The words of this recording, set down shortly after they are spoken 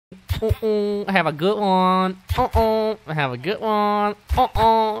Have a good one. Have a good one.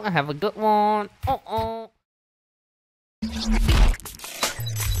 Have a good one.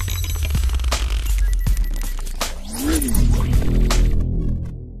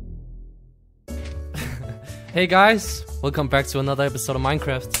 Hey guys, welcome back to another episode of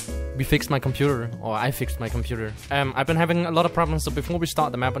Minecraft. We fixed my computer, or I fixed my computer. I've been having a lot of problems, so before we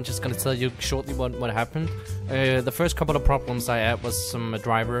start the map, I'm just gonna tell you shortly what happened. The first couple of problems I had was some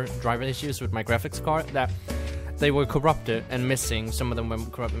driver issues with my graphics card, that they were corrupted and missing. Some of them were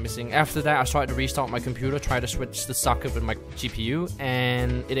corrupted and missing. After that, I tried to restart my computer, tried to switch the socket with my GPU,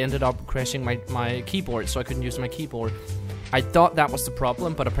 and it ended up crashing my keyboard, so I couldn't use my keyboard. I thought that was the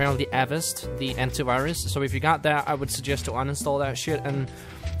problem, but apparently Avast, the antivirus. So if you got that, I would suggest to uninstall that shit and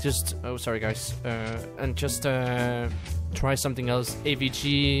just, oh sorry guys, and just try something else.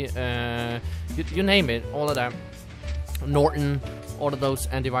 AVG, you name it, all of that. Norton, all of those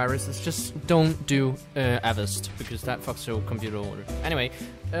antiviruses. Just don't do Avast, because that fucks your computer over. Anyway,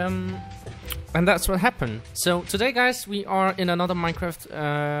 and that's what happened. So today, guys, we are in another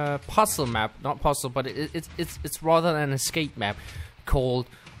Minecraft puzzle map. Not puzzle, but it's rather an escape map called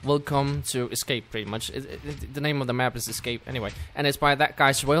Welcome to Escape, pretty much. The name of the map is Escape, anyway. And it's by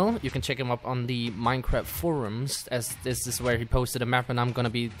ThatGuyIsWill. You can check him up on the Minecraft forums, as this is where he posted a map, and I'm gonna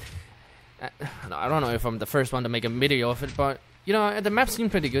be... I don't know if I'm the first one to make a video of it, but... You know, the map seemed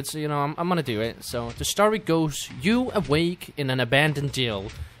pretty good, so, you know, I'm gonna do it. So, the story goes, you awake in an abandoned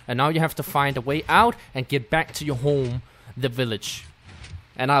jail, and now you have to find a way out and get back to your home, the village.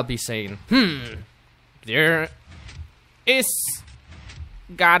 And I'll be saying, there is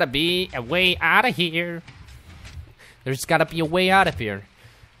gotta be a way out of here. There's gotta be a way out of here.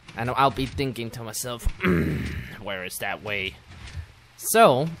 And I'll be thinking to myself, where is that way?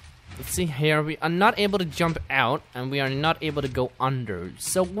 So... let's see here, we are not able to jump out, and we are not able to go under.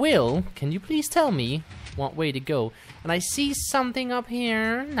 So, Will, can you please tell me what way to go? And I see something up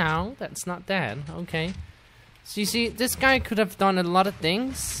here. No, that's not that. Okay. So, you see, this guy could have done a lot of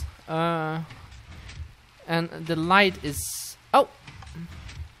things. And the light is... Oh!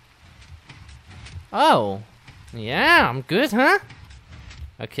 Oh! Yeah, I'm good, huh?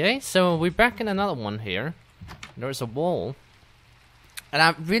 Okay, so we're back in another one here. There's a wall. And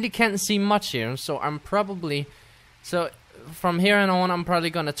I really can't see much here, so I'm probably... So, from here on, I'm probably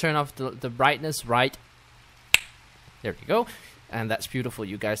gonna turn off the brightness right. There we go. And that's beautiful,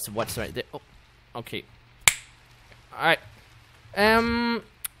 you guys, to watch right there. Oh, okay. Alright.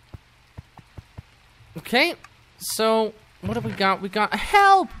 Okay, so, what have we got? We got...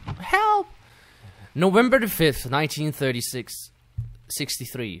 Help! Help! November the 5th, 1936.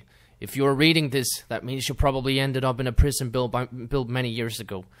 63. If you're reading this, that means you probably ended up in a prison built many years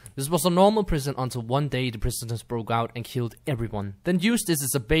ago. This was a normal prison until one day the prisoners broke out and killed everyone. Then used this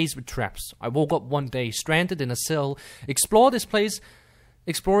as a base with traps. I woke up one day, stranded in a cell, explored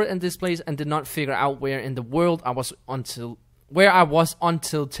in this place, and did not figure out where in the world I was until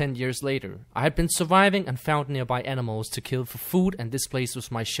 10 years later. I had been surviving and found nearby animals to kill for food, and this place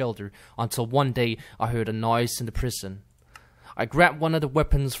was my shelter, until one day I heard a noise in the prison. I grabbed one of the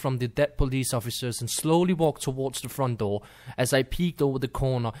weapons from the dead police officers and slowly walked towards the front door. As I peeked over the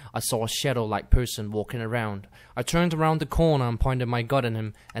corner, I saw a shadow-like person walking around. I turned around the corner and pointed my gun at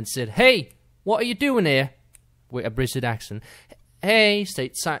him and said, "Hey, what are you doing here?" with a British accent. He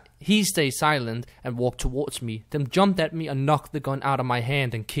stayed silent and walked towards me, then jumped at me and knocked the gun out of my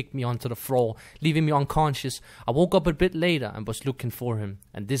hand and kicked me onto the floor, leaving me unconscious. I woke up a bit later and was looking for him,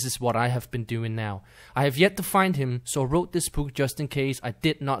 and this is what I have been doing now. I have yet to find him, so I wrote this book just in case I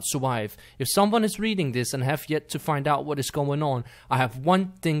did not survive. If someone is reading this and have yet to find out what is going on, I have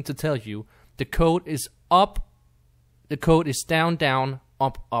one thing to tell you. The code is up. The code is down, down,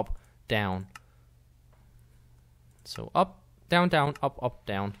 up, up, down. So up. Down, down, up, up,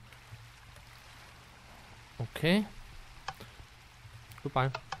 down. Okay.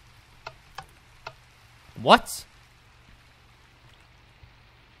 Goodbye. What?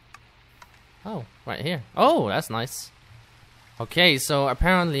 Oh, right here. Oh, that's nice. Okay, so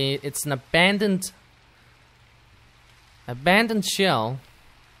apparently it's an abandoned shell.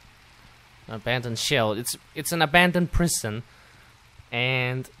 Abandoned shell. It's an abandoned prison,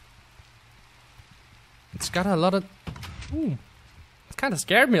 and it's got a lot of... Ooh, it kind of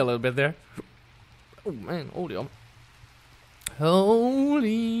scared me a little bit there. Oh man,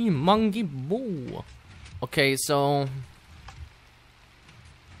 holy monkey boo. Okay, so...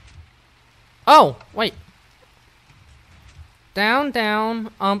 Oh, wait. Down,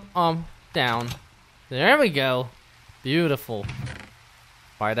 down, down. There we go. Beautiful.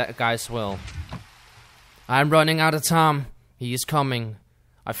 By ThatGuyIsWill. I'm running out of time. He is coming.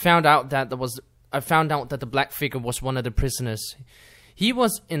 I found out that the black figure was one of the prisoners. He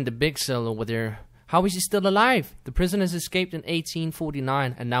was in the big cell over there. How is he still alive? The prisoners escaped in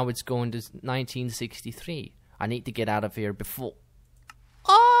 1849, and now it's going to 1963. I need to get out of here before.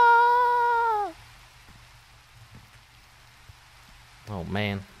 Oh! Oh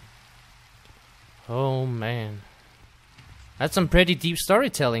man. Oh man. That's some pretty deep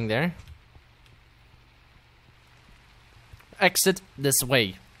storytelling there. Exit this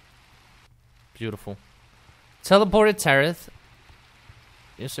way. Beautiful. Teleported Tereith.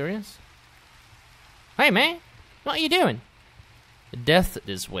 You serious? Hey man, what are you doing? Death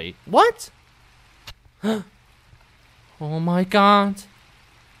this way. What? Oh my god.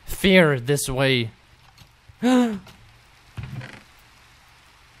 Fear this way.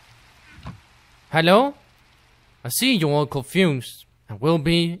 Hello? I see you're all confused and will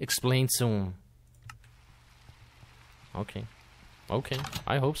be explained soon. Okay. Okay,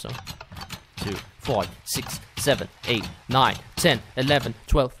 I hope so. 2, 4, 6, 7, 8, 9, 10, 11,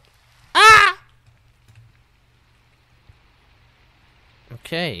 12. Ah!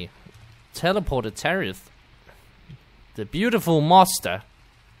 Okay. Teleported Tereith. The beautiful monster.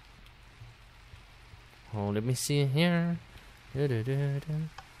 Oh, let me see here.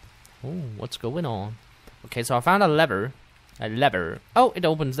 Oh, what's going on? Okay, so I found a lever. A lever. Oh, it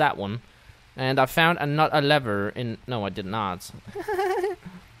opens that one. And I found a lever in... No, I did not.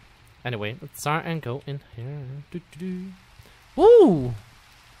 Anyway, let's start and go in here. Woo!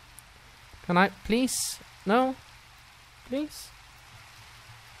 Can I please? No? Please?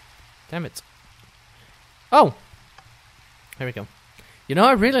 Damn it. Oh! Here we go. You know,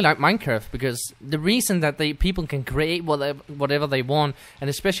 I really like Minecraft because the reason that people can create whatever they want, and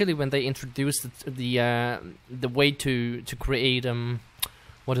especially when they introduce the way to create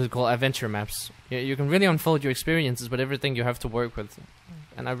what is it called, adventure maps. You can really unfold your experiences with everything you have to work with,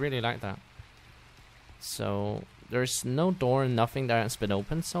 and I really like that. So there's no door, nothing that has been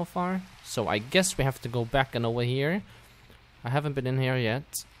opened so far. So I guess we have to go back and over here. I haven't been in here yet.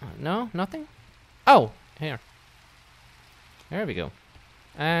 No, nothing. Oh, here. There we go.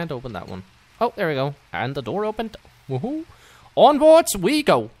 And open that one. Oh, there we go. And the door opened. Woohoo! Onwards we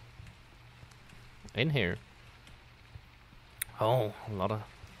go. In here. Oh, a lot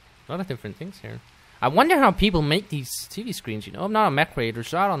of different things here. I wonder how people make these TV screens. You know, I'm not a Mac creator,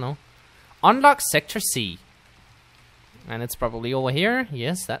 so I don't know. Unlock Sector C. And it's probably over here.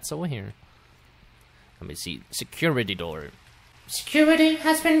 Yes, that's over here. Let me see. Security door. Security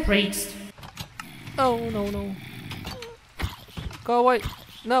has been breached. Oh, no, no. Go away.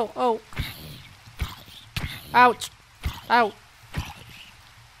 No, oh. Ouch. Ow.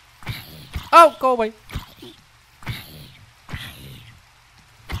 Oh, go away.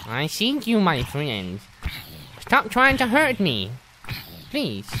 I see you, my friend. Stop trying to hurt me.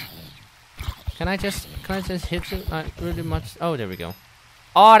 Please. Can I just hit you really much? Oh, there we go.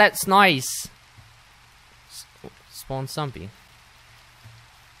 Oh, that's nice. Spawn zombie.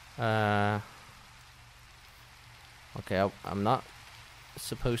 Okay, I'm not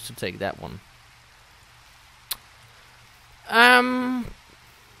supposed to take that one.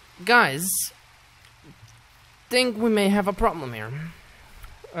 Guys, think we may have a problem here.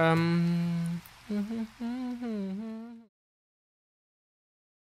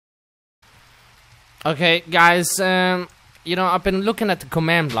 Okay, guys, you know, I've been looking at the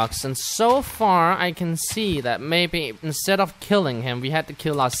command blocks, and so far I can see that maybe instead of killing him, we had to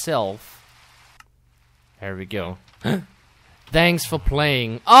kill ourselves. There we go. Thanks for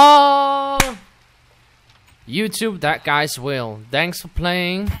playing. Oh! YouTube, ThatGuyIsWill. Thanks for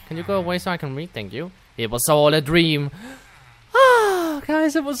playing. Can you go away so I can read? Thank you. It was all a dream. Ah,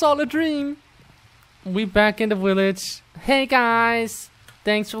 guys, it was all a dream. We back in the village. Hey, guys.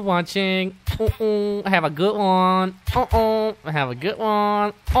 Thanks for watching. Have a good one. Have a good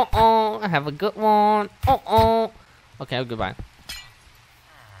one. Have a good one. Okay, goodbye.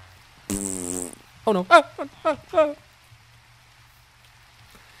 Oh no.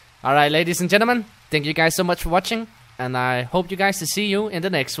 Alright, ladies and gentlemen, thank you guys so much for watching, and I hope you guys to see you in the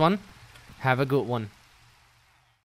next one. Have a good one.